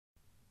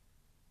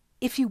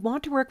If you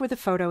want to work with a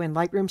photo in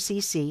Lightroom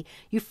CC,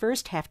 you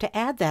first have to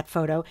add that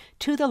photo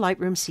to the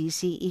Lightroom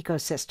CC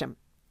ecosystem.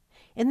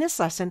 In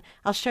this lesson,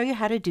 I'll show you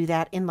how to do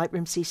that in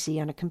Lightroom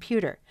CC on a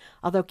computer,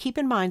 although keep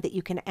in mind that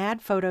you can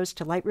add photos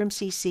to Lightroom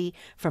CC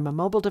from a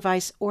mobile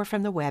device or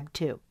from the web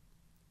too.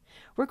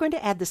 We're going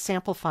to add the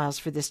sample files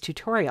for this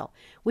tutorial,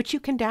 which you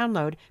can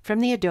download from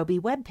the Adobe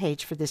web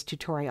page for this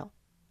tutorial.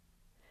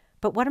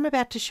 But what I'm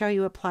about to show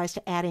you applies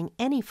to adding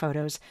any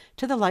photos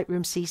to the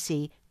Lightroom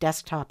CC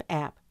desktop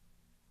app.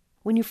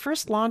 When you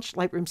first launch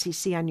Lightroom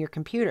CC on your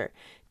computer,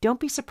 don't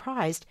be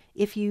surprised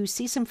if you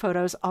see some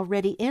photos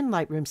already in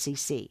Lightroom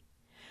CC.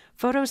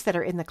 Photos that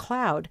are in the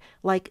cloud,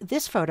 like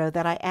this photo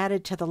that I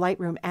added to the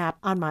Lightroom app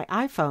on my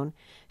iPhone,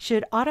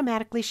 should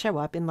automatically show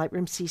up in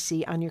Lightroom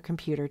CC on your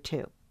computer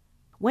too.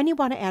 When you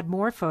want to add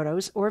more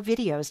photos or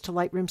videos to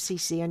Lightroom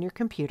CC on your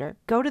computer,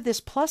 go to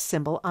this plus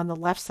symbol on the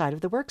left side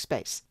of the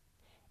workspace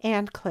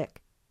and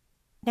click.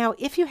 Now,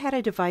 if you had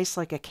a device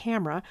like a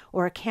camera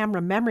or a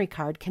camera memory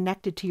card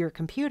connected to your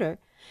computer,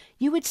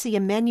 you would see a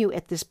menu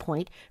at this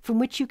point from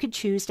which you could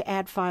choose to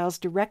add files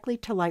directly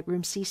to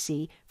Lightroom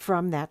CC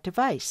from that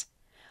device.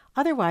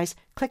 Otherwise,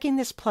 clicking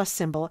this plus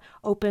symbol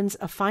opens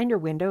a Finder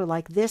window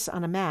like this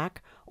on a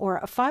Mac or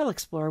a File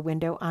Explorer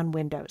window on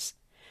Windows.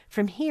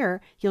 From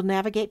here, you'll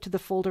navigate to the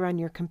folder on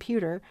your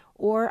computer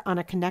or on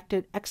a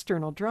connected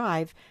external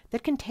drive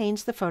that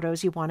contains the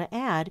photos you want to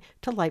add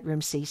to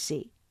Lightroom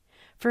CC.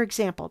 For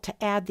example,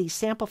 to add these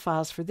sample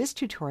files for this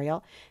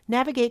tutorial,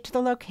 navigate to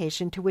the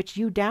location to which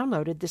you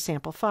downloaded the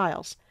sample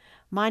files.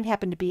 Mine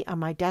happened to be on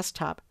my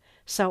desktop,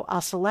 so I'll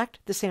select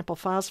the sample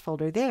files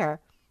folder there,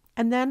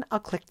 and then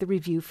I'll click the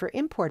Review for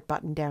Import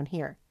button down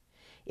here.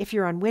 If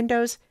you're on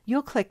Windows,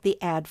 you'll click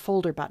the Add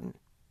Folder button.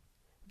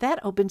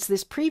 That opens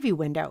this preview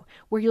window,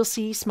 where you'll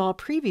see small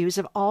previews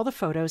of all the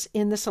photos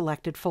in the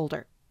selected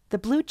folder. The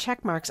blue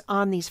check marks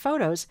on these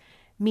photos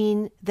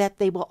mean that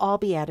they will all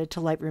be added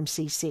to Lightroom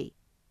CC.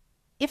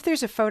 If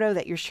there's a photo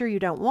that you're sure you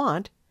don't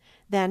want,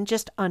 then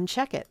just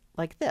uncheck it,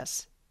 like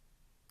this.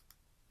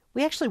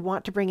 We actually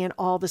want to bring in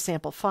all the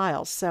sample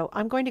files, so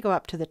I'm going to go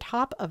up to the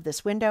top of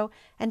this window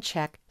and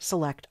check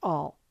Select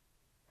All.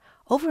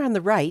 Over on the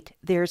right,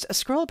 there's a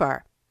scroll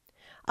bar.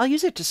 I'll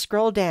use it to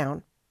scroll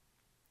down,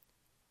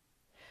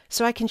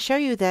 so I can show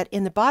you that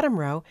in the bottom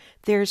row,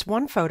 there's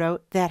one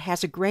photo that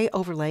has a gray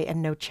overlay and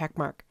no check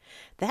mark.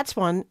 That's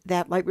one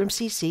that Lightroom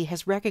CC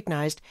has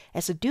recognized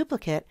as a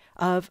duplicate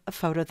of a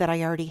photo that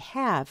I already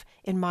have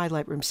in my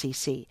Lightroom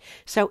CC,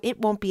 so it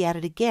won't be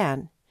added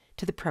again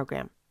to the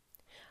program.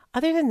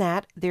 Other than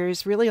that,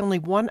 there's really only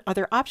one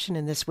other option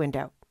in this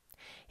window.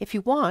 If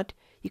you want,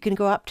 you can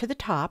go up to the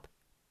top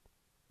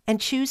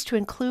and choose to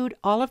include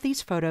all of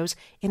these photos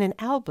in an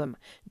album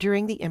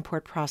during the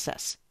import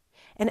process.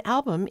 An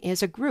album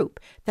is a group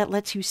that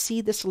lets you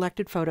see the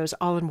selected photos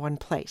all in one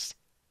place.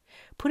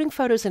 Putting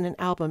photos in an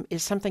album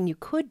is something you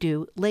could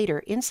do later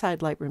inside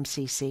Lightroom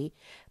CC,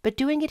 but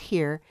doing it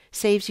here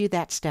saves you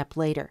that step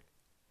later.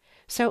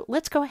 So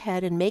let's go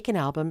ahead and make an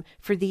album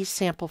for these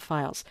sample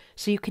files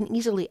so you can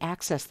easily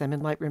access them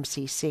in Lightroom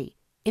CC.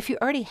 If you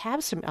already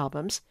have some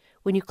albums,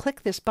 when you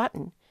click this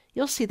button,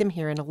 you'll see them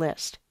here in a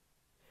list.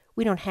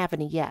 We don't have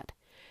any yet.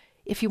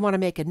 If you want to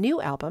make a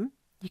new album,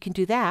 you can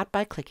do that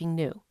by clicking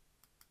New.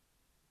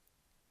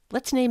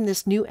 Let's name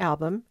this new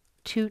album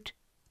Toot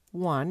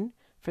 1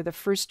 for the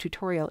first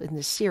tutorial in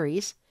this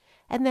series,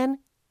 and then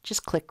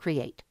just click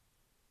Create.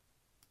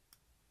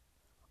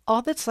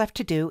 All that's left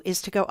to do is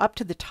to go up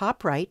to the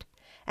top right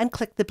and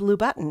click the blue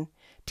button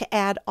to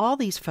add all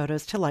these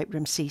photos to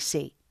Lightroom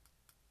CC.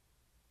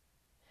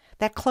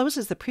 That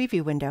closes the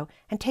preview window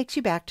and takes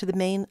you back to the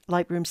main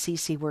Lightroom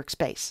CC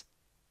workspace.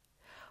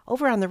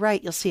 Over on the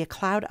right, you'll see a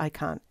cloud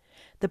icon.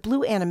 The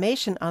blue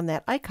animation on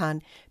that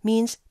icon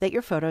means that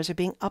your photos are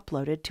being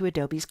uploaded to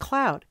Adobe's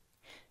cloud.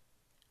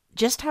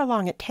 Just how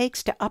long it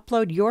takes to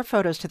upload your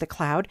photos to the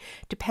cloud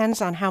depends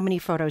on how many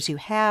photos you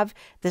have,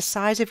 the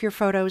size of your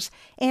photos,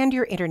 and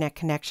your internet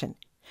connection.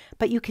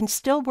 But you can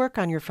still work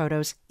on your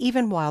photos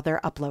even while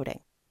they're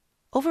uploading.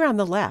 Over on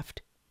the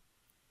left,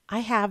 I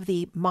have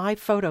the My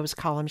Photos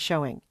column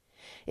showing.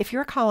 If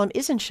your column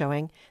isn't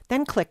showing,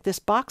 then click this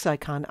box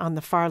icon on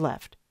the far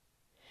left.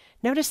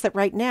 Notice that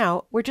right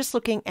now, we're just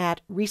looking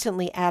at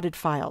recently added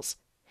files.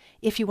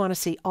 If you want to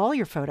see all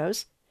your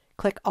photos,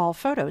 click All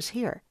Photos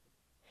here.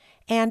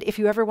 And if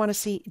you ever want to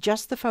see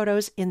just the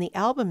photos in the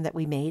album that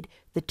we made,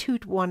 the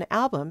Toot 1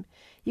 album,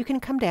 you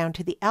can come down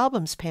to the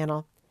Albums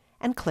panel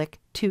and click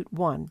Toot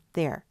 1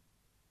 there.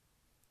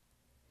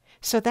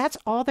 So that's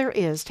all there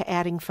is to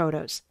adding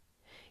photos.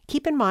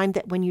 Keep in mind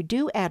that when you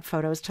do add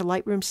photos to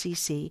Lightroom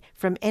CC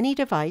from any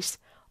device,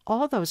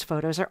 all those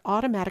photos are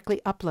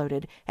automatically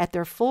uploaded at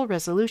their full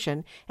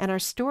resolution and are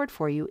stored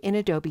for you in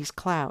Adobe's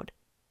cloud.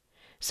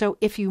 So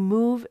if you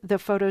move the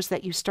photos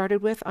that you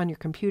started with on your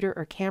computer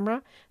or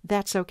camera,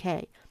 that's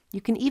okay. You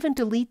can even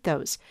delete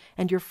those,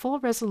 and your full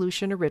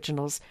resolution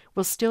originals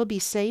will still be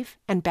safe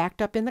and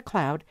backed up in the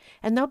cloud,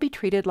 and they'll be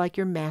treated like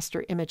your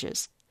master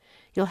images.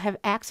 You'll have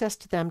access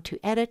to them to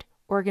edit,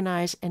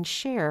 organize, and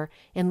share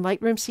in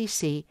Lightroom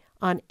CC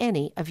on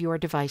any of your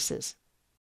devices.